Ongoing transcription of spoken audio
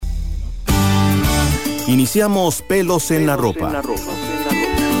Iniciamos Pelos en la Ropa.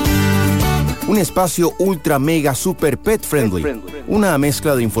 Un espacio ultra mega super pet friendly. Una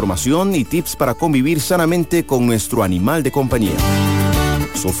mezcla de información y tips para convivir sanamente con nuestro animal de compañía.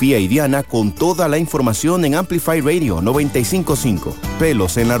 Sofía y Diana con toda la información en Amplify Radio 95.5.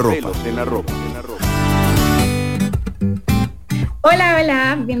 Pelos en la Ropa. Hola,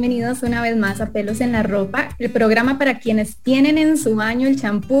 hola, bienvenidos una vez más a Pelos en la Ropa, el programa para quienes tienen en su baño el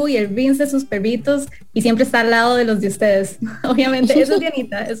champú y el rinse de sus perritos y siempre está al lado de los de ustedes. Obviamente, eso es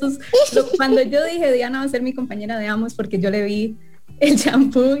Dianita, cuando yo dije Diana va a ser mi compañera de amos porque yo le vi el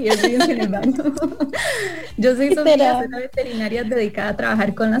champú y el rinse en el baño. Yo soy Sofía, soy una veterinaria dedicada a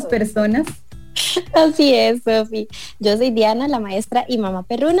trabajar con las personas. Así es, Sofi. Yo soy Diana, la maestra y mamá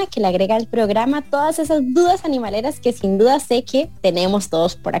perruna que le agrega al programa todas esas dudas animaleras que sin duda sé que tenemos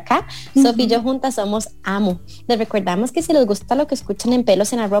todos por acá. Sofi y yo juntas somos Amo. Les recordamos que si les gusta lo que escuchan en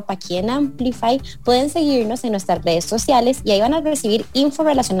Pelos en la Ropa aquí en Amplify, pueden seguirnos en nuestras redes sociales y ahí van a recibir info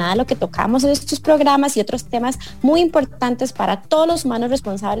relacionada a lo que tocamos en estos programas y otros temas muy importantes para todos los humanos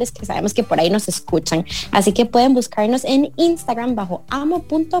responsables que sabemos que por ahí nos escuchan. Así que pueden buscarnos en Instagram bajo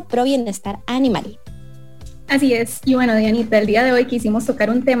amo.probienestar animal. Así es, y bueno, Dianita, el día de hoy quisimos tocar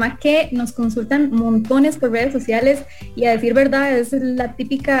un tema que nos consultan montones por redes sociales y a decir verdad es la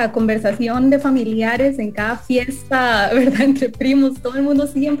típica conversación de familiares en cada fiesta, ¿verdad? Entre primos, todo el mundo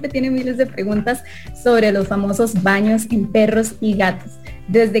siempre tiene miles de preguntas sobre los famosos baños en perros y gatos.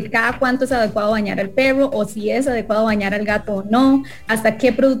 Desde cada cuánto es adecuado bañar al perro o si es adecuado bañar al gato o no, hasta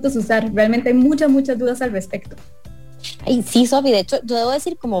qué productos usar. Realmente hay muchas dudas al respecto. Ay, sí, Sofi, de hecho, yo debo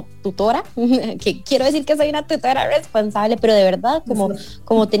decir como tutora, que quiero decir que soy una tutora responsable, pero de verdad,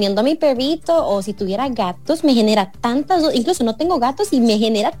 como teniendo a mi perrito o si tuviera gatos, me genera tantas dudas, incluso no tengo gatos y me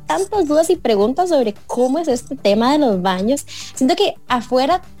genera tantas dudas y preguntas sobre cómo es este tema de los baños. Siento que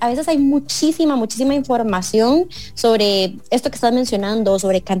afuera a veces hay muchísima información sobre esto que estás mencionando,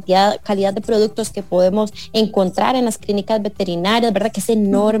 sobre calidad de productos que podemos encontrar en las clínicas veterinarias, ¿verdad? Que es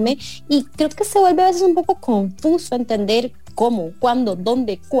enorme y creo que se vuelve a veces un poco confuso entender cómo, cuándo,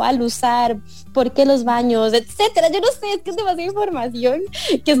 dónde, cuál usar, por qué los baños, etcétera. Yo no sé, es que es demasiada información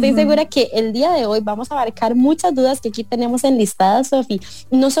que estoy segura que el día de hoy vamos a abarcar muchas dudas que aquí tenemos enlistadas, Sofi.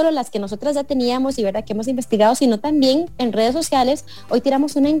 No solo las que nosotras ya teníamos y verdad que hemos investigado, sino también en redes sociales. Hoy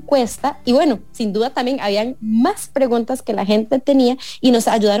tiramos una encuesta y bueno, sin duda también habían más preguntas que la gente tenía y nos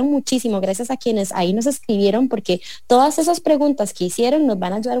ayudaron muchísimo gracias a quienes ahí nos escribieron porque todas esas preguntas que hicieron nos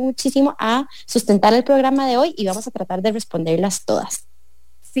van a ayudar muchísimo a sustentar el programa de hoy y vamos a tratar de responderlas todas.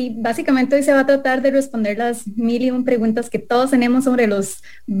 Sí, básicamente hoy se va a tratar de responder las 1001 preguntas que todos tenemos sobre los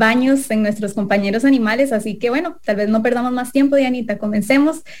baños en nuestros compañeros animales, así que bueno, tal vez no perdamos más tiempo, Dianita,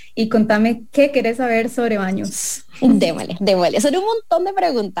 comencemos y contame qué querés saber sobre baños. Démosle, son un montón de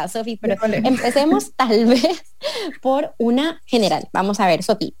preguntas, Sofi, pero empecemos tal vez por una general. Vamos a ver,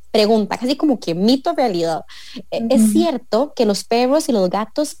 Sofi, pregunta, casi como que mito o realidad. ¿Es cierto que los perros y los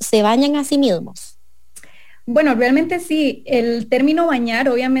gatos se bañan a sí mismos? Bueno, realmente sí, el término bañar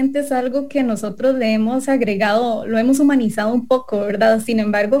obviamente es algo que nosotros le hemos agregado, lo hemos humanizado un poco, ¿verdad? Sin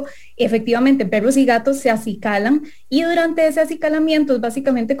embargo, efectivamente perros y gatos se acicalan y durante ese acicalamiento es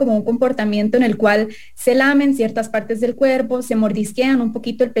básicamente como un comportamiento en el cual se lamen ciertas partes del cuerpo, se mordisquean un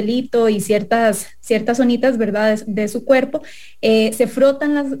poquito el pelito y ciertas zonitas, ¿verdad? De su cuerpo, se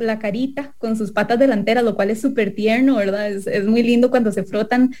frotan la carita con sus patas delanteras, lo cual es súper tierno, ¿verdad? Es muy lindo cuando se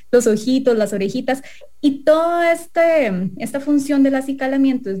frotan los ojitos, las orejitas y toda esta función del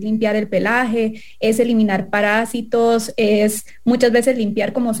acicalamiento es limpiar el pelaje, es eliminar parásitos, es muchas veces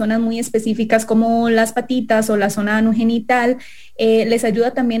limpiar como zonas muy específicas como las patitas o la zona anogenital, les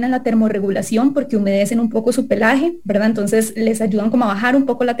ayuda también a la termorregulación porque humedecen un poco su pelaje, ¿verdad? Entonces les ayudan como a bajar un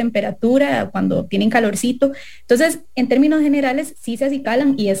poco la temperatura cuando tienen calorcito. Entonces, en términos generales, sí se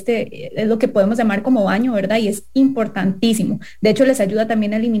acicalan y este es lo que podemos llamar como baño, ¿verdad? Y es importantísimo. De hecho, les ayuda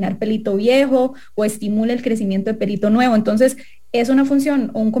también a eliminar pelito viejo o estimula el crecimiento de pelito nuevo. Entonces, es una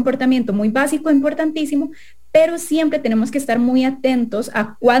función o un comportamiento muy básico, importantísimo, pero siempre tenemos que estar muy atentos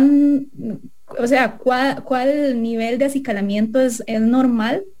a cuál nivel de acicalamiento es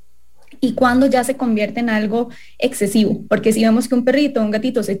normal y cuando ya se convierte en algo excesivo, porque si vemos que un perrito o un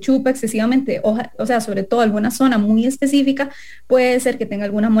gatito se chupa excesivamente, o sea, sobre todo alguna zona muy específica, puede ser que tenga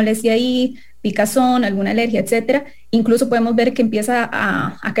alguna molestia ahí, picazón, alguna alergia, etcétera. Incluso podemos ver que empieza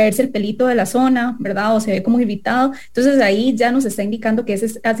a caerse el pelito de la zona, ¿verdad? O se ve como irritado. Entonces ahí ya nos está indicando que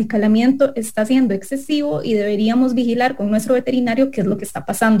ese acicalamiento está siendo excesivo y deberíamos vigilar con nuestro veterinario qué es lo que está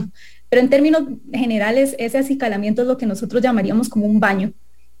pasando. Pero en términos generales, ese acicalamiento es lo que nosotros llamaríamos como un baño,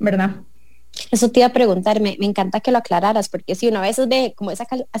 ¿verdad? Eso te iba a preguntar, me encanta que lo aclararas, porque si uno a veces ve como ese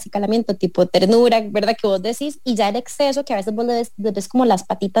acicalamiento tipo ternura, ¿verdad? Que vos decís, y ya el exceso, que a veces vos le ves como las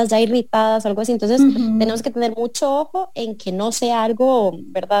patitas ya irritadas o algo así, entonces tenemos que tener mucho ojo en que no sea algo,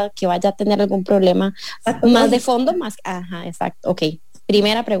 ¿verdad? Que vaya a tener algún problema más de fondo, más, ajá, exacto, ok.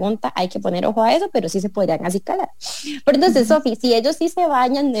 Primera pregunta, hay que poner ojo a eso, pero sí se podrían acicalar. Pero entonces, Sofi, si ellos sí se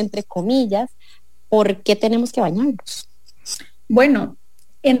bañan, entre comillas, ¿por qué tenemos que bañarlos? Bueno,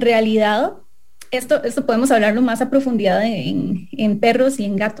 en realidad, esto podemos hablarlo más a profundidad en perros y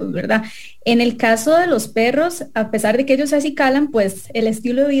en gatos, ¿verdad? En el caso de los perros, a pesar de que ellos se acicalan, pues el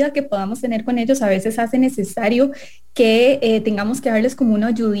estilo de vida que podamos tener con ellos a veces hace necesario que tengamos que darles como una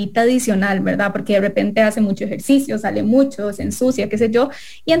ayudita adicional, ¿verdad? Porque de repente hace mucho ejercicio, sale mucho, se ensucia, qué sé yo,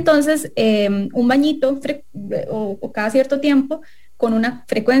 y entonces un bañito o cada cierto tiempo con una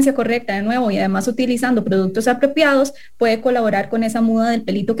frecuencia correcta de nuevo y además utilizando productos apropiados, puede colaborar con esa muda del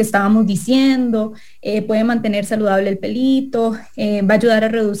pelito que estábamos diciendo, puede mantener saludable el pelito, va a ayudar a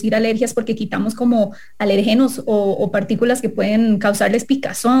reducir alergias porque quitamos como alérgenos o partículas que pueden causarles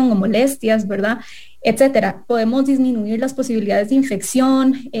picazón o molestias, ¿verdad? Etcétera. Podemos disminuir las posibilidades de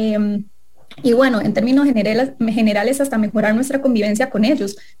infección. Y bueno, en términos generales, hasta mejorar nuestra convivencia con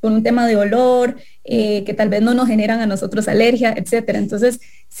ellos, con un tema de olor, que tal vez no nos generan a nosotros alergia, etcétera. Entonces,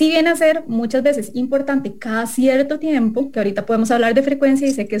 sí viene a ser muchas veces importante cada cierto tiempo, que ahorita podemos hablar de frecuencia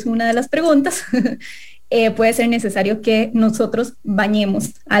y sé que es una de las preguntas, puede ser necesario que nosotros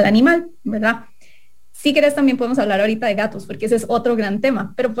bañemos al animal, ¿verdad? Si querés también podemos hablar ahorita de gatos, porque ese es otro gran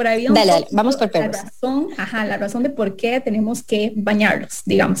tema, pero por ahí dale, vamos por perros. La razón de por qué tenemos que bañarlos,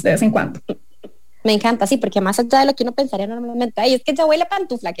 digamos, de vez en cuando. Me encanta, sí, porque más allá de lo que uno pensaría normalmente, ay, es que ya huele a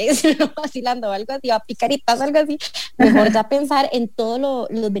pantufla, que es vacilando o algo así, a picaritas, algo así, mejor ya pensar en todos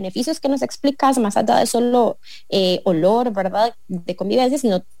los beneficios que nos explicas, más allá de solo olor, ¿verdad?, de convivencia,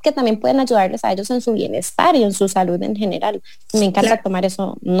 sino que también pueden ayudarles a ellos en su bienestar y en su salud en general. Me encanta tomar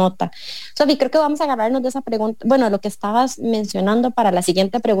eso nota. Sofi, creo que vamos a agarrarnos de esa pregunta, bueno, lo que estabas mencionando para la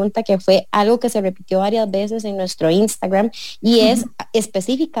siguiente pregunta, que fue algo que se repitió varias veces en nuestro Instagram, y es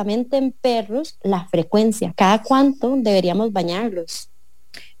específicamente en perros, la frecuencia, cada cuánto deberíamos bañarlos.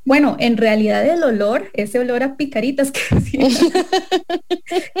 Bueno, en realidad el olor, ese olor a picaritas que decía,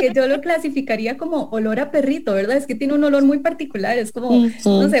 que yo lo clasificaría como olor a perrito, ¿verdad? Es que tiene un olor muy particular, es como,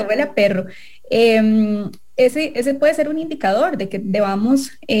 no sé, huele a perro. Ese puede ser un indicador de que debamos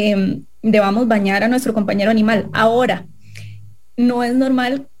bañar a nuestro compañero animal. Ahora, no es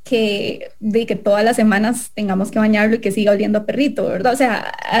normal que todas las semanas tengamos que bañarlo y que siga oliendo a perrito, ¿verdad? O sea,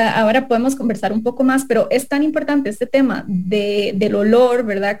 ahora podemos conversar un poco más, pero es tan importante este tema del olor,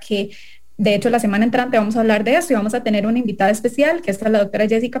 ¿verdad? Que de hecho la semana entrante vamos a hablar de eso y vamos a tener una invitada especial, que es la doctora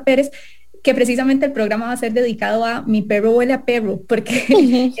Jessica Pérez, que precisamente el programa va a ser dedicado a mi perro huele a perro,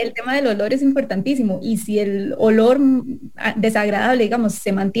 porque el tema del olor es importantísimo y si el olor desagradable, digamos,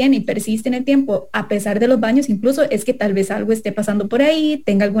 se mantiene y persiste en el tiempo, a pesar de los baños, incluso es que tal vez algo esté pasando por ahí,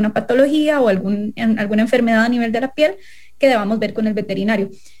 tenga alguna patología o alguna enfermedad a nivel de la piel que debamos ver con el veterinario.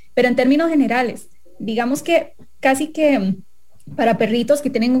 Pero en términos generales, digamos que casi que para perritos que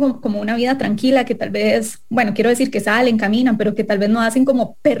tienen como una vida tranquila, que tal vez, bueno, quiero decir que salen, caminan, pero que tal vez no hacen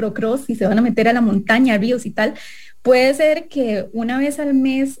como perro cross y se van a meter a la montaña, ríos y tal, puede ser que una vez al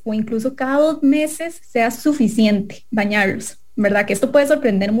mes o incluso cada 2 meses sea suficiente bañarlos, ¿verdad? Que esto puede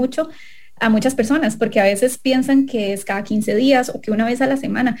sorprender mucho a muchas personas porque a veces piensan que es cada 15 días o que una vez a la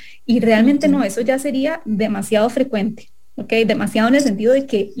semana y realmente no, eso ya sería demasiado frecuente. ¿Ok? Demasiado en el sentido de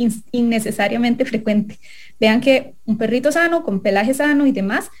que innecesariamente frecuente. Vean que un perrito sano, con pelaje sano y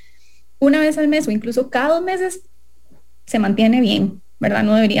demás, una vez al mes o incluso cada 2 meses se mantiene bien, ¿verdad?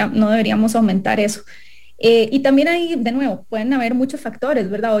 No deberíamos aumentar eso. Y también ahí, de nuevo, pueden haber muchos factores,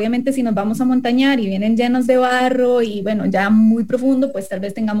 ¿verdad? Obviamente si nos vamos a montañar y vienen llenos de barro y bueno, ya muy profundo, pues tal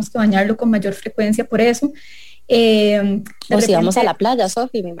vez tengamos que bañarlo con mayor frecuencia por eso. O si vamos a la playa,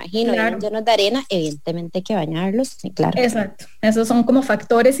 Sofi, me imagino, claro, llenos de arena, evidentemente hay que bañarlos, sí, claro. Exacto, esos son como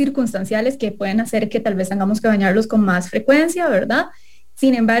factores circunstanciales que pueden hacer que tal vez tengamos que bañarlos con más frecuencia, ¿verdad?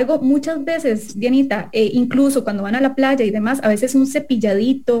 Sin embargo, muchas veces, Dianita, incluso cuando van a la playa y demás, a veces un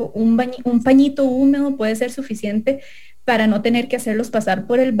cepilladito, un pañito húmedo puede ser suficiente para no tener que hacerlos pasar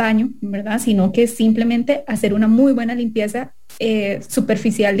por el baño, ¿verdad? Sino que simplemente hacer una muy buena limpieza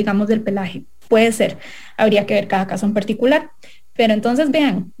superficial, digamos, del pelaje. Puede ser, habría que ver cada caso en particular. Pero entonces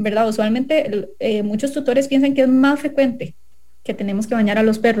vean, ¿verdad? Usualmente muchos tutores piensan que es más frecuente que tenemos que bañar a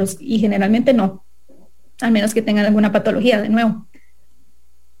los perros y generalmente no, al menos que tengan alguna patología de nuevo.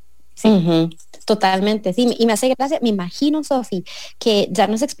 Sí. Totalmente, sí, y me hace gracia, me imagino, Sofi, que ya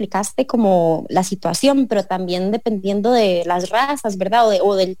nos explicaste como la situación, pero también dependiendo de las razas, ¿verdad?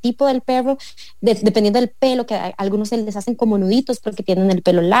 O del tipo del perro, dependiendo del pelo, que a algunos se les hacen como nuditos porque tienen el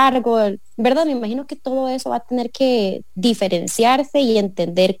pelo largo, ¿verdad? Me imagino que todo eso va a tener que diferenciarse y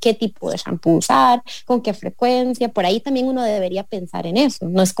entender qué tipo de shampoo usar, con qué frecuencia, por ahí también uno debería pensar en eso,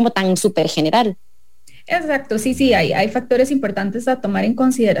 no es como tan súper general. Exacto, sí, hay factores importantes a tomar en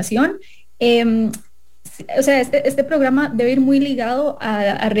consideración. Eh, o sea, este programa debe ir muy ligado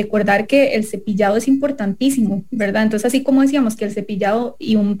a recordar que el cepillado es importantísimo, ¿verdad? Entonces, así como decíamos que el cepillado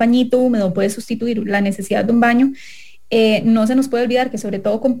y un pañito húmedo puede sustituir la necesidad de un baño, no se nos puede olvidar que sobre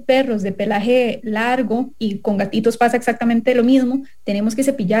todo con perros de pelaje largo y con gatitos pasa exactamente lo mismo, tenemos que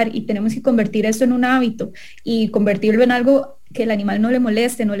cepillar y tenemos que convertir esto en un hábito y convertirlo en algo que el animal no le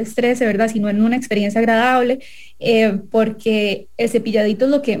moleste, no le estrese, ¿verdad? Sino en una experiencia agradable, porque el cepilladito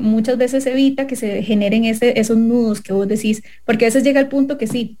es lo que muchas veces evita que se generen esos nudos que vos decís, porque a veces llega el punto que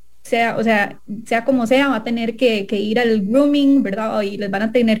sí, sea como sea, va a tener que ir al grooming, ¿verdad? Y les van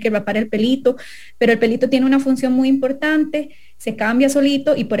a tener que rapar el pelito, pero el pelito tiene una función muy importante, se cambia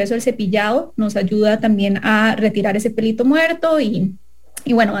solito y por eso el cepillado nos ayuda también a retirar ese pelito muerto y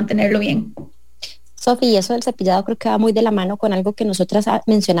bueno, mantenerlo bien. Sofi, y eso del cepillado creo que va muy de la mano con algo que nosotras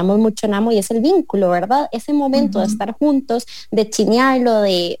mencionamos mucho en Amo y es el vínculo, ¿verdad? Ese momento de estar juntos, de chinearlo,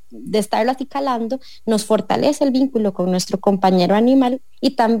 de estarlo así calando, nos fortalece el vínculo con nuestro compañero animal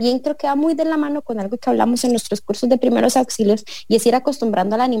y también creo que va muy de la mano con algo que hablamos en nuestros cursos de primeros auxilios y es ir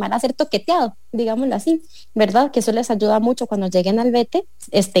acostumbrando al animal a ser toqueteado, digámoslo así, ¿verdad? Que eso les ayuda mucho cuando lleguen al vete,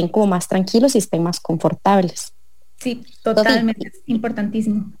 estén como más tranquilos y estén más confortables. Sí, totalmente, Sofi, es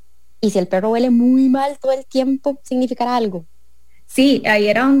importantísimo. Y si el perro huele muy mal todo el tiempo, ¿significará algo? Sí, ahí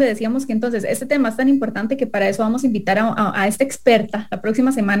era donde decíamos que entonces este tema es tan importante que para eso vamos a invitar a esta experta la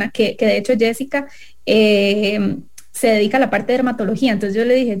próxima semana, que de hecho Jessica se dedica a la parte de dermatología. Entonces yo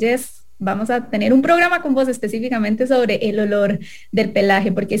le dije, Jess, vamos a tener un programa con vos específicamente sobre el olor del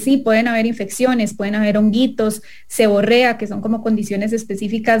pelaje, porque sí, pueden haber infecciones, pueden haber honguitos, seborrea, que son como condiciones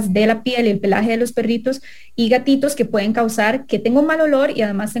específicas de la piel y el pelaje de los perritos y gatitos que pueden causar que tenga un mal olor y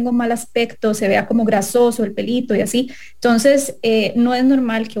además tenga un mal aspecto, se vea como grasoso el pelito y así. Entonces, no es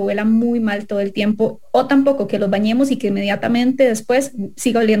normal que huela muy mal todo el tiempo o tampoco que los bañemos y que inmediatamente después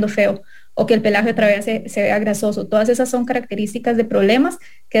siga oliendo feo o que el pelaje otra vez se vea grasoso. Todas esas son características de problemas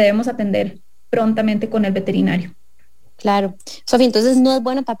que debemos atender prontamente con el veterinario. Claro. Sofía, entonces no es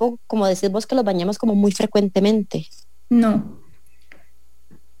bueno tampoco, como decís vos, que los bañemos como muy frecuentemente. No.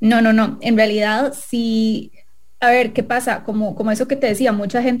 En realidad, sí. A ver, ¿qué pasa? Como eso que te decía,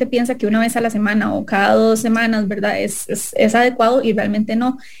 mucha gente piensa que una vez a la semana o cada 2 semanas, ¿verdad? Es adecuado y realmente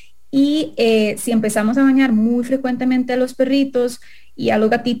no. Y si empezamos a bañar muy frecuentemente a los perritos y a los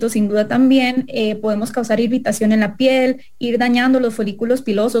gatitos, sin duda también, podemos causar irritación en la piel, ir dañando los folículos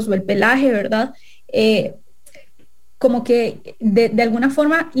pilosos o el pelaje, ¿verdad? Como que de alguna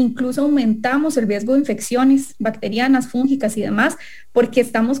forma incluso aumentamos el riesgo de infecciones bacterianas, fúngicas y demás, porque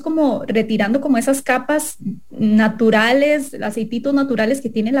estamos como retirando como esas capas naturales, aceititos naturales que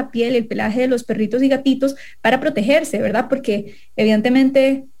tiene la piel y el pelaje de los perritos y gatitos para protegerse, ¿verdad? Porque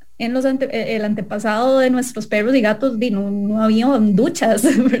evidentemente en el antepasado de nuestros perros y gatos no había duchas,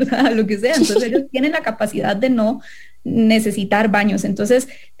 ¿verdad? Lo que sea. Entonces ellos tienen la capacidad de no necesitar baños. Entonces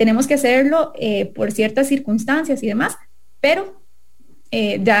tenemos que hacerlo por ciertas circunstancias y demás, pero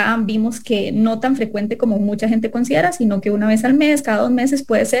ya vimos que no tan frecuente como mucha gente considera, sino que una vez al mes, cada 2 meses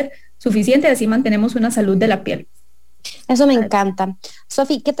puede ser suficiente, así mantenemos una salud de la piel. Eso me encanta.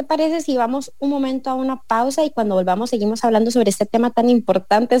 Sofi, ¿qué te parece si vamos un momento a una pausa y cuando volvamos seguimos hablando sobre este tema tan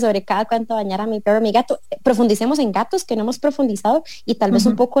importante, sobre cada cuánto bañar a mi perro, a mi gato? Profundicemos en gatos, que no hemos profundizado, y tal vez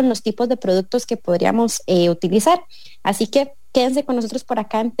un poco en los tipos de productos que podríamos utilizar. Así que quédense con nosotros por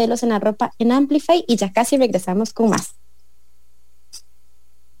acá en Pelos en la Ropa en Amplify y ya casi regresamos con más.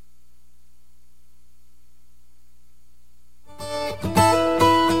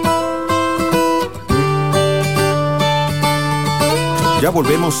 Ya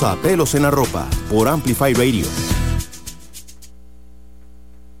volvemos a Pelos en la Ropa por Amplify Radio.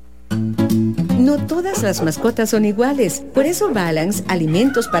 No todas las mascotas son iguales, por eso Balance,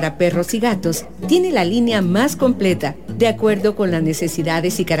 alimentos para perros y gatos, tiene la línea más completa, de acuerdo con las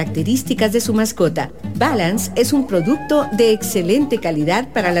necesidades y características de su mascota. Balance es un producto de excelente calidad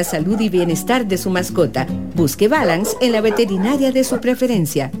para la salud y bienestar de su mascota. Busque Balance en la veterinaria de su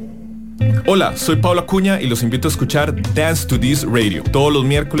preferencia. Hola, soy Pablo Acuña y los invito a escuchar Dance to This Radio. Todos los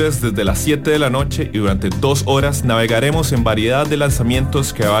miércoles desde las 7 de la noche y durante 2 horas navegaremos en variedad de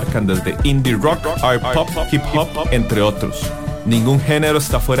lanzamientos que abarcan desde indie rock, art pop, hip hop, entre otros. Ningún género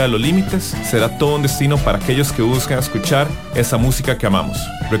está fuera de los límites, será todo un destino para aquellos que buscan escuchar esa música que amamos.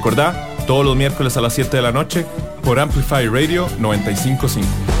 Recordá, todos los miércoles a las 7 de la noche por Amplify Radio 95.5.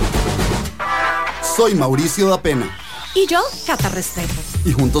 Soy Mauricio da Pena. Y yo, Cata Restrepo.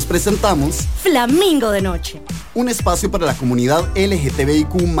 Y juntos presentamos Flamingo de Noche, un espacio para la comunidad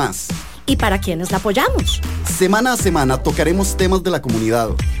LGTBIQ+. y para quienes la apoyamos. Semana a semana tocaremos temas de la comunidad.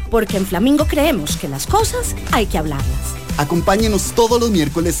 Porque en Flamingo creemos que las cosas hay que hablarlas. Acompáñenos todos los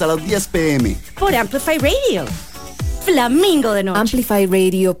miércoles a las 10 p.m. por Amplify Radio. Flamingo de Noche.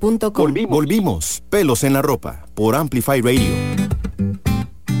 Amplifyradio.com. Volvimos. Pelos en la ropa por Amplify Radio.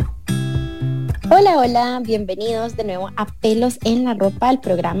 Hola, hola, bienvenidos de nuevo a Pelos en la Ropa, el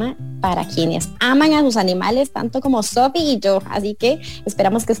programa para quienes aman a sus animales, tanto como Sophie y yo. Así que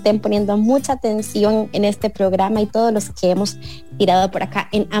esperamos que estén poniendo mucha atención en este programa y todos los que hemos tirado por acá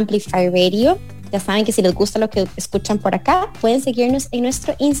en Amplify Radio. Ya saben que si les gusta lo que escuchan por acá, pueden seguirnos en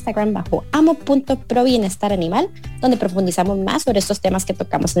nuestro Instagram bajo amo.probienestaranimal, donde profundizamos más sobre estos temas que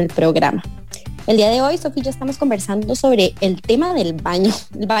tocamos en el programa. El día de hoy, Sofía y yo estamos conversando sobre el tema del baño.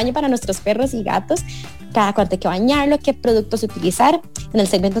 El baño para nuestros perros y gatos, cada cuánto hay que bañarlo, qué productos utilizar. En el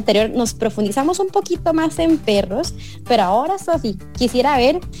segmento anterior nos profundizamos un poquito más en perros, pero ahora, Sofía, quisiera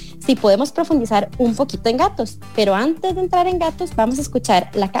ver si podemos profundizar un poquito en gatos. Pero antes de entrar en gatos, vamos a escuchar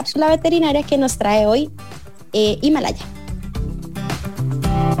la cápsula veterinaria que nos trae hoy Himalaya.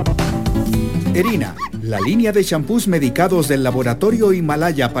 Erina, la línea de champús medicados del laboratorio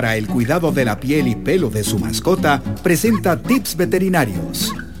Himalaya para el cuidado de la piel y pelo de su mascota, presenta tips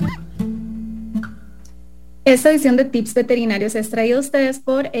veterinarios. Esta edición de Tips Veterinarios es traída a ustedes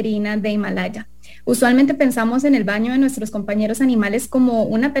por Erina de Himalaya. Usualmente pensamos en el baño de nuestros compañeros animales como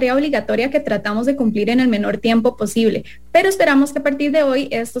una tarea obligatoria que tratamos de cumplir en el menor tiempo posible, pero esperamos que a partir de hoy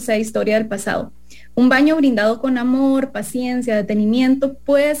esto sea historia del pasado. Un baño brindado con amor, paciencia, detenimiento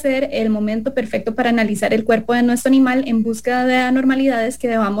puede ser el momento perfecto para analizar el cuerpo de nuestro animal en búsqueda de anormalidades que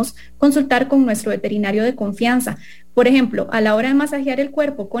debamos consultar con nuestro veterinario de confianza. Por ejemplo, a la hora de masajear el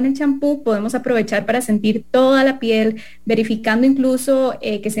cuerpo con el champú, podemos aprovechar para sentir toda la piel, verificando incluso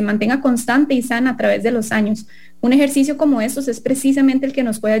que se mantenga constante y sana a través de los años. Un ejercicio como estos es precisamente el que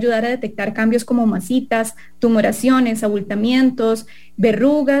nos puede ayudar a detectar cambios como masitas, tumoraciones, abultamientos,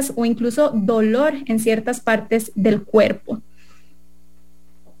 verrugas o incluso dolor en ciertas partes del cuerpo.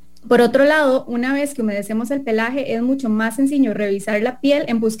 Por otro lado, una vez que humedecemos el pelaje, es mucho más sencillo revisar la piel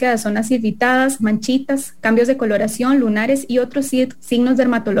en búsqueda de zonas irritadas, manchitas, cambios de coloración, lunares y otros signos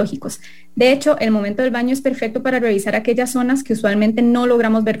dermatológicos. De hecho, el momento del baño es perfecto para revisar aquellas zonas que usualmente no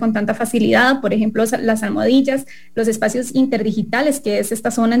logramos ver con tanta facilidad, por ejemplo, las almohadillas, los espacios interdigitales, que es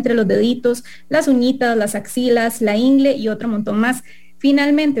esta zona entre los deditos, las uñitas, las axilas, la ingle y otro montón más.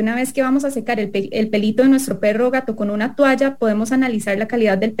 Finalmente, una vez que vamos a secar el pelito de nuestro perro o gato con una toalla, podemos analizar la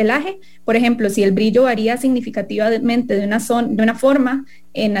calidad del pelaje. Por ejemplo, si el brillo varía significativamente de una forma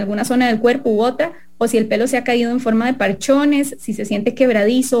en alguna zona del cuerpo u otra, o si el pelo se ha caído en forma de parchones, si se siente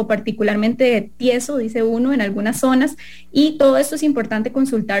quebradizo o particularmente tieso, dice uno, en algunas zonas. Y todo esto es importante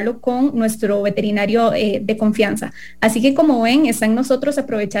consultarlo con nuestro veterinario de confianza. Así que, como ven, está en nosotros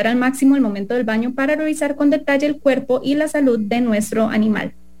aprovechar al máximo el momento del baño para revisar con detalle el cuerpo y la salud de nuestro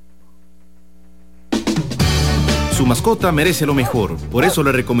animal. Su mascota merece lo mejor, por eso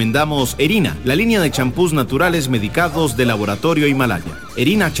le recomendamos Erina, la línea de champús naturales medicados del laboratorio Himalaya.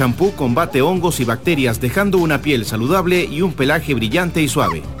 Erina champú combate hongos y bacterias dejando una piel saludable y un pelaje brillante y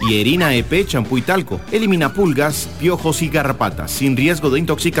suave. Y Erina EP champú y talco elimina pulgas, piojos y garrapatas sin riesgo de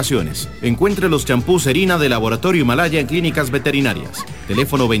intoxicaciones. Encuentre los champús Erina del laboratorio Himalaya en clínicas veterinarias.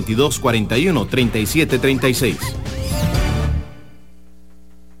 Teléfono 2241-3736.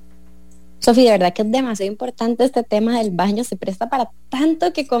 Sofía, de verdad que es demasiado importante este tema del baño, se presta para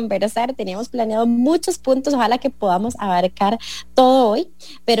tanto que conversar, teníamos planeado muchos puntos, ojalá que podamos abarcar todo hoy,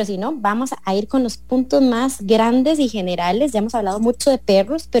 pero si no, vamos a ir con los puntos más grandes y generales. Ya hemos hablado mucho de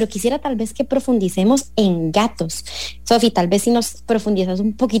perros, pero quisiera tal vez que profundicemos en gatos. Sofía, tal vez si nos profundizas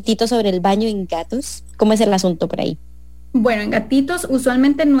un poquitito sobre el baño en gatos, ¿cómo es el asunto por ahí? Bueno, en gatitos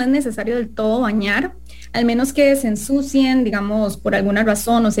usualmente no es necesario del todo bañar, al menos que se ensucien, digamos, por alguna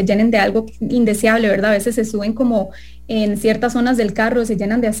razón o se llenen de algo indeseable, ¿verdad? A veces se suben como en ciertas zonas del carro, se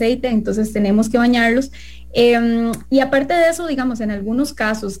llenan de aceite, entonces tenemos que bañarlos. Y aparte de eso, digamos, en algunos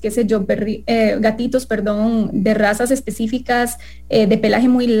casos, qué sé yo, gatitos, de razas específicas, de pelaje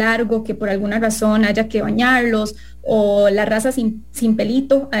muy largo, que por alguna razón haya que bañarlos, o la raza sin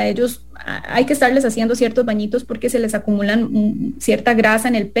pelito, a ellos hay que estarles haciendo ciertos bañitos porque se les acumulan cierta grasa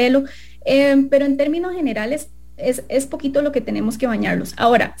en el pelo, pero en términos generales es poquito lo que tenemos que bañarlos.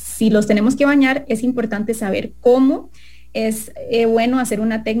 Ahora, si los tenemos que bañar, es importante saber cómo. es bueno hacer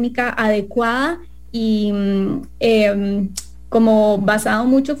una técnica adecuada y como basado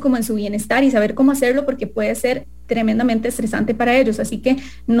mucho como en su bienestar y saber cómo hacerlo, porque puede ser tremendamente estresante para ellos, así que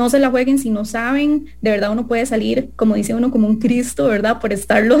no se la jueguen si no saben. De verdad uno puede salir, como dice uno, como un Cristo, ¿verdad? Por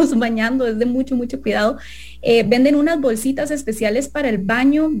estarlos bañando, es de mucho cuidado. Venden unas bolsitas especiales para el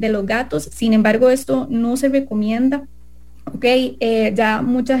baño de los gatos, sin embargo esto no se recomienda. Ok, ya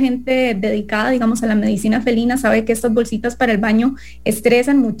mucha gente dedicada, digamos, a la medicina felina sabe que estas bolsitas para el baño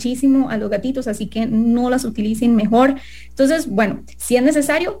estresan muchísimo a los gatitos, así que no las utilicen mejor. Entonces, bueno, si es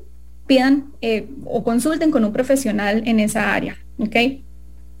necesario, pidan o consulten con un profesional en esa área, ¿ok?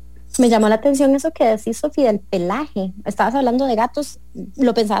 Me llamó la atención eso que decís, Sofía, del pelaje. Estabas hablando de gatos,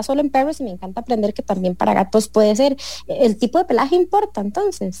 lo pensaba solo en perros y me encanta aprender que también para gatos puede ser. ¿El tipo de pelaje importa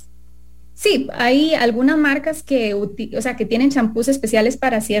entonces? Sí, hay algunas marcas que tienen champús especiales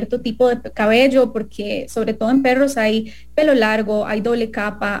para cierto tipo de cabello, porque sobre todo en perros hay pelo largo, hay doble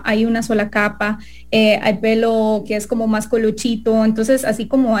capa, hay una sola capa, hay pelo que es como más colochito. Entonces, así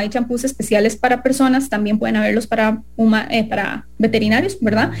como hay champús especiales para personas, también pueden haberlos para veterinarios,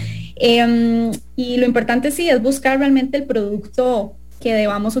 ¿verdad? Y lo importante sí es buscar realmente el producto que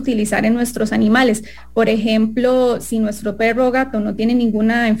debamos utilizar en nuestros animales. Por ejemplo, si nuestro perro o gato no tiene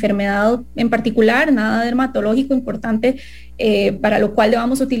ninguna enfermedad en particular, nada dermatológico importante, para lo cual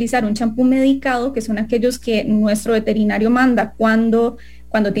debamos utilizar un champú medicado, que son aquellos que nuestro veterinario manda cuando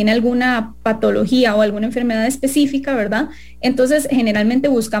tiene alguna patología o alguna enfermedad específica, ¿verdad? Entonces, generalmente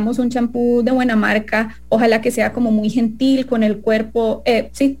buscamos un champú de buena marca, ojalá que sea como muy gentil con el cuerpo,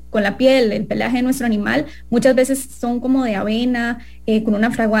 con la piel, el pelaje de nuestro animal. Muchas veces son como de avena, con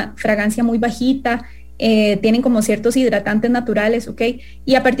una fragancia muy bajita, tienen como ciertos hidratantes naturales, ¿ok?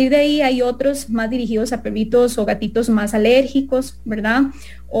 Y a partir de ahí hay otros más dirigidos a perritos o gatitos más alérgicos, ¿verdad?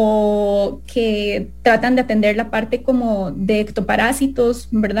 O que tratan de atender la parte como de ectoparásitos,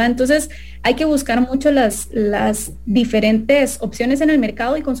 ¿verdad? Entonces hay que buscar mucho las diferentes opciones en el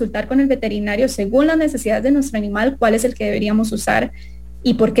mercado y consultar con el veterinario según las necesidades de nuestro animal, cuál es el que deberíamos usar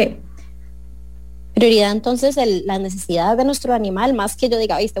y por qué. Prioridad entonces las necesidades de nuestro animal, más que yo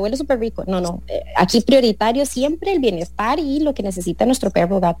diga, este huele súper rico. No, aquí prioritario siempre el bienestar y lo que necesita nuestro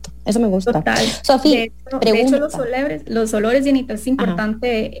perro o gato. Eso me gusta. Total. Sofía, de hecho los olores, Jenita, es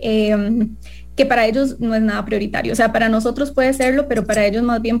importante que para ellos no es nada prioritario. O sea, para nosotros puede serlo, pero para ellos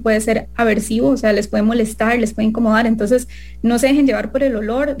más bien puede ser aversivo, o sea, les puede molestar, les puede incomodar. Entonces, no se dejen llevar por el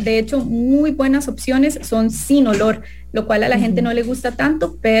olor. De hecho, muy buenas opciones son sin olor, lo cual a la gente no le gusta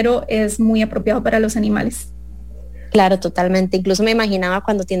tanto, pero es muy apropiado para los animales. Claro, totalmente. Incluso me imaginaba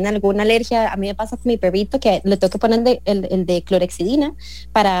cuando tienen alguna alergia, a mí me pasa con mi perrito que le tengo que poner el de clorexidina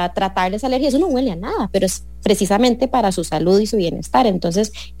para tratarle esa alergia. Eso no huele a nada, pero es precisamente para su salud y su bienestar.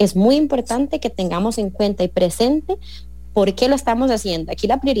 Entonces es muy importante que tengamos en cuenta y presente por qué lo estamos haciendo. Aquí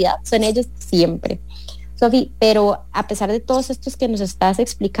la prioridad son ellos siempre. Sofía, pero a pesar de todos estos que nos estás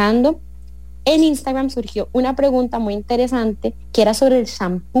explicando, en Instagram surgió una pregunta muy interesante que era sobre el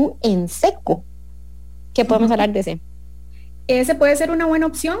shampoo en seco. ¿Qué podemos hablar de ese? Ese puede ser una buena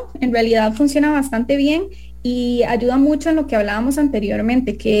opción, en realidad funciona bastante bien y ayuda mucho en lo que hablábamos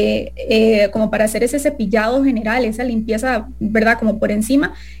anteriormente, que como para hacer ese cepillado general, esa limpieza, ¿verdad? Como por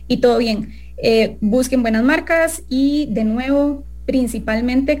encima y todo bien. Busquen buenas marcas y de nuevo,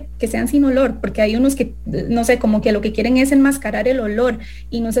 principalmente que sean sin olor, porque hay unos que, no sé, como que lo que quieren es enmascarar el olor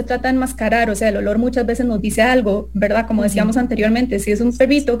y no se trata de enmascarar, o sea, el olor muchas veces nos dice algo, ¿verdad? Como decíamos anteriormente, si es un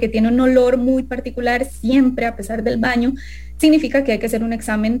perrito que tiene un olor muy particular siempre a pesar del baño, significa que hay que hacer un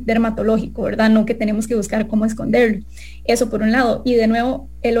examen dermatológico, ¿verdad? No que tenemos que buscar cómo esconderlo. Eso por un lado. Y de nuevo,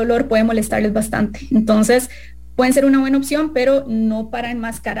 el olor puede molestarles bastante. Entonces, pueden ser una buena opción, pero no para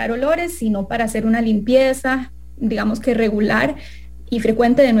enmascarar olores, sino para hacer una limpieza, digamos que regular y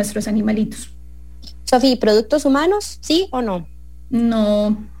frecuente de nuestros animalitos. Sofía, ¿productos humanos, sí o no?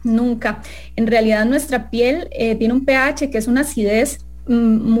 No, nunca. En realidad nuestra piel tiene un pH que es una acidez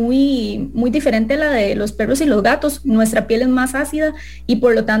muy diferente a la de los perros y los gatos. Nuestra piel es más ácida y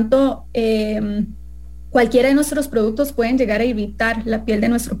por lo tanto cualquiera de nuestros productos pueden llegar a irritar la piel de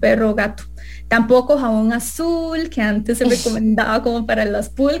nuestro perro o gato. Tampoco jabón azul, que antes se recomendaba como para las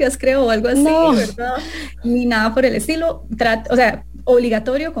pulgas, creo, o algo así, no. ¿Verdad? Ni nada por el estilo. O sea,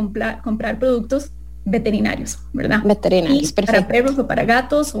 obligatorio comprar productos veterinarios, ¿verdad? Veterinarios, y perfecto. Para perros o para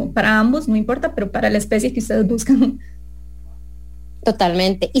gatos o para ambos, no importa, pero para la especie que ustedes buscan.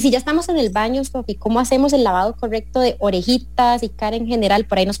 Totalmente. Y si ya estamos en el baño, Sofi, ¿cómo hacemos el lavado correcto de orejitas y cara en general?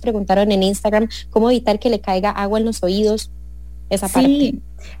 Por ahí nos preguntaron en Instagram cómo evitar que le caiga agua en los oídos. esa parte. Sí,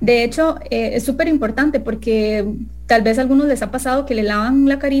 de hecho es súper importante porque tal vez a algunos les ha pasado que le lavan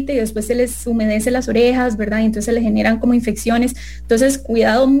la carita y después se les humedece las orejas, ¿verdad? Y entonces se le generan como infecciones. Entonces,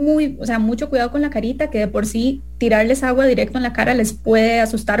 mucho cuidado con la carita, que de por sí tirarles agua directo en la cara les puede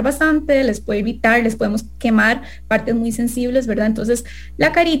asustar bastante, les puede irritar, les podemos quemar partes muy sensibles, ¿verdad? Entonces,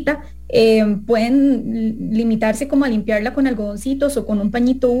 la carita pueden limitarse como a limpiarla con algodoncitos o con un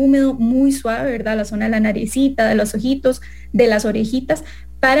pañito húmedo muy suave, ¿verdad? La zona de la naricita, de los ojitos, de las orejitas,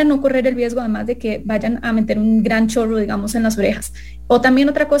 para no correr el riesgo además de que vayan a meter un gran chorro, digamos, en las orejas. O también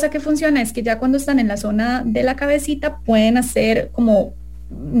otra cosa que funciona es que ya cuando están en la zona de la cabecita pueden hacer como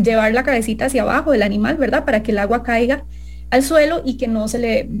llevar la cabecita hacia abajo del animal, ¿verdad? Para que el agua caiga al suelo y que no se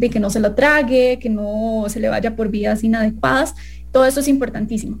lo trague, que no se le vaya por vías inadecuadas. Todo eso es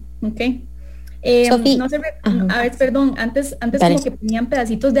importantísimo, ¿ok? No sé, a ver, perdón, antes como que ponían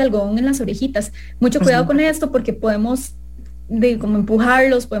pedacitos de algodón en las orejitas. Mucho cuidado con esto porque podemos como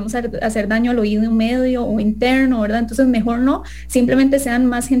empujarlos, podemos hacer daño al oído medio o interno, ¿verdad? Entonces mejor no, simplemente sean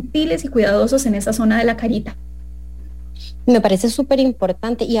más gentiles y cuidadosos en esa zona de la carita. Me parece súper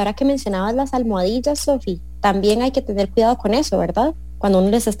importante. Y ahora que mencionabas las almohadillas, Sofi, también hay que tener cuidado con eso, ¿verdad? Cuando uno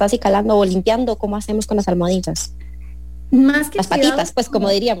les está acicalando o limpiando, ¿cómo hacemos con las almohadillas? Más que las cuidado, patitas, pues como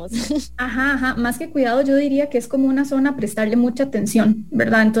diríamos. Más que cuidado, yo diría que es como una zona a prestarle mucha atención,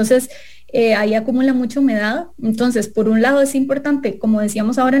 ¿verdad? Entonces, ahí acumula mucha humedad. Entonces, por un lado es importante, como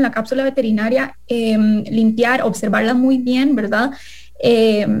decíamos ahora en la cápsula veterinaria, limpiar, observarla muy bien, ¿verdad?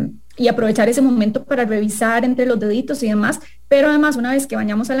 Y aprovechar ese momento para revisar entre los deditos y demás, pero además una vez que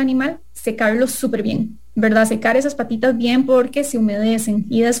bañamos al animal, secarlo súper bien, ¿verdad? Secar esas patitas bien porque se humedecen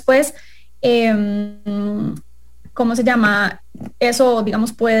y después, ¿cómo se llama? Eso,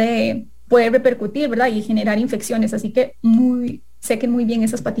 digamos, puede repercutir, ¿verdad? Y generar infecciones, así que sequen muy bien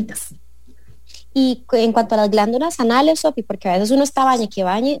esas patitas. Y en cuanto a las glándulas anales, Sofi, porque a veces uno está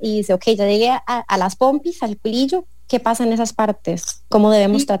bañe y dice, ok, ya llegué a las pompis, al culillo, ¿qué pasa en esas partes? ¿Cómo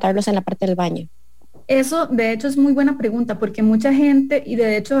debemos tratarlos en la parte del baño? Eso, de hecho, es muy buena pregunta, porque mucha gente, y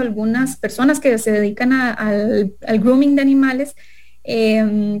de hecho algunas personas que se dedican al grooming de animales,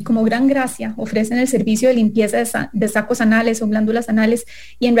 como gran gracia, ofrecen el servicio de limpieza de sacos anales o glándulas anales,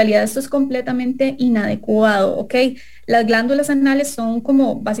 y en realidad esto es completamente inadecuado, ¿ok? Las glándulas anales son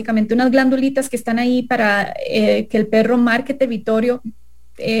como básicamente unas glandulitas que están ahí para que el perro marque territorio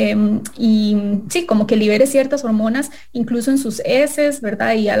y sí, como que libere ciertas hormonas, incluso en sus heces,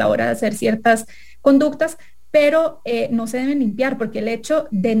 ¿verdad? Y a la hora de hacer ciertas conductas, pero no se deben limpiar porque el hecho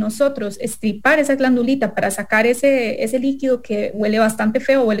de nosotros estripar esa glandulita para sacar ese líquido que huele bastante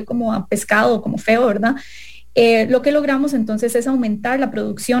feo, huele como a pescado, como feo, ¿verdad? Lo que logramos entonces es aumentar la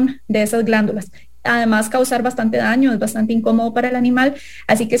producción de esas glándulas. Además, causar bastante daño, es bastante incómodo para el animal,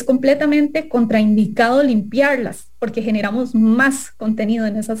 así que es completamente contraindicado limpiarlas porque generamos más contenido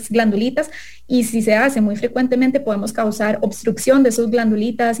en esas glandulitas y si se hace muy frecuentemente podemos causar obstrucción de sus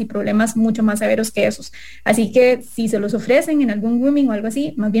glandulitas y problemas mucho más severos que esos. Así que si se los ofrecen en algún grooming o algo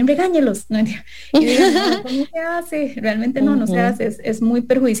así, más bien regáñelos, ¿no? Y digan, no, ¿cómo se hace? Realmente no se hace, es muy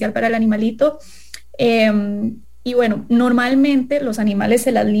perjudicial para el animalito. Y bueno, normalmente los animales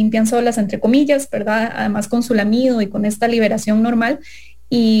se las limpian solas, entre comillas, ¿verdad? Además con su lamido y con esta liberación normal.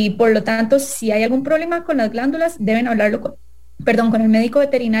 Y por lo tanto, si hay algún problema con las glándulas, deben hablarlo con el médico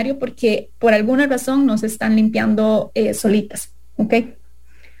veterinario porque por alguna razón no se están limpiando solitas, ¿ok?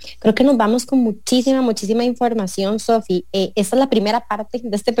 Creo que nos vamos con muchísima información, Sofi. Esta es la primera parte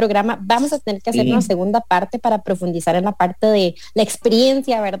de este programa. Vamos a tener que hacer una segunda parte para profundizar en la parte de la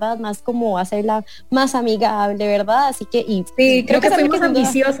experiencia, ¿verdad? Más como hacerla más amigable, ¿verdad? Así que... Sí, creo que fuimos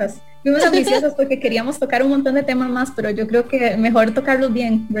ambiciosas. Fuimos ambiciosas porque queríamos tocar un montón de temas más, pero yo creo que mejor tocarlos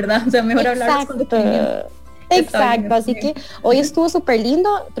bien, ¿verdad? O sea, mejor hablarlos con detenimiento. Exacto, así que hoy estuvo súper lindo.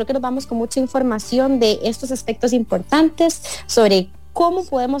 Creo que nos vamos con mucha información de estos aspectos importantes sobre cómo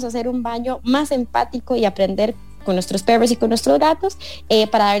podemos hacer un baño más empático y aprender con nuestros perros y con nuestros gatos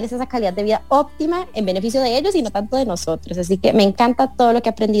para darles esa calidad de vida óptima en beneficio de ellos y no tanto de nosotros. Así que me encanta todo lo que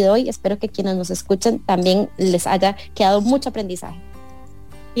he aprendido hoy. Espero que quienes nos escuchen también les haya quedado mucho aprendizaje.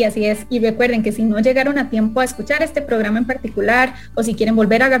 Y así es, y recuerden que si no llegaron a tiempo a escuchar este programa en particular, o si quieren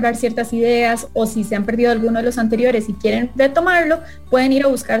volver a agarrar ciertas ideas, o si se han perdido alguno de los anteriores y quieren retomarlo, pueden ir a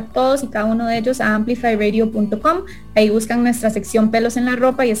buscar todos y cada uno de ellos a amplifyradio.com. Ahí buscan nuestra sección pelos en la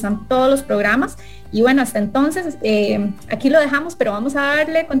ropa y están todos los programas. Y bueno, hasta entonces, aquí lo dejamos, pero vamos a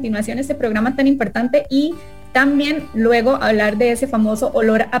darle continuación a este programa tan importante y también luego hablar de ese famoso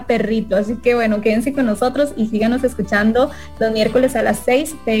olor a perrito. Así que bueno, quédense con nosotros y síganos escuchando los miércoles a las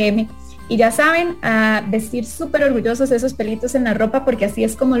 6 p.m. Y ya saben, a vestir súper orgullosos esos pelitos en la ropa porque así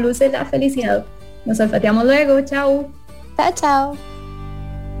es como luce la felicidad. Nos olfateamos luego, chao. Chao, chao.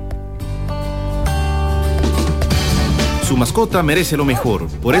 Su mascota merece lo mejor,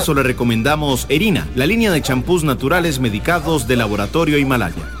 por eso le recomendamos Erina, la línea de champús naturales medicados de Laboratorio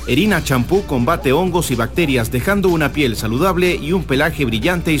Himalaya. Erina champú combate hongos y bacterias dejando una piel saludable y un pelaje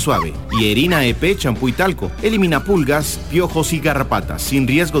brillante y suave. Y Erina EP champú y talco elimina pulgas, piojos y garrapatas sin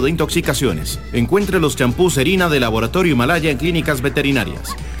riesgo de intoxicaciones. Encuentre los champús Erina de Laboratorio Himalaya en clínicas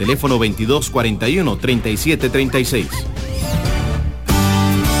veterinarias. Teléfono 2241-3736.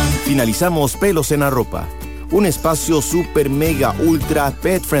 Finalizamos Pelos en la Ropa. Un espacio super mega ultra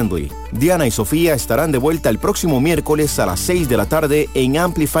pet friendly. Diana y Sofía estarán de vuelta el próximo miércoles a las 6 de la tarde en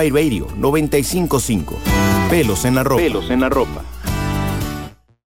Amplify Radio 95.5. Pelos en la Ropa. Pelos en la Ropa.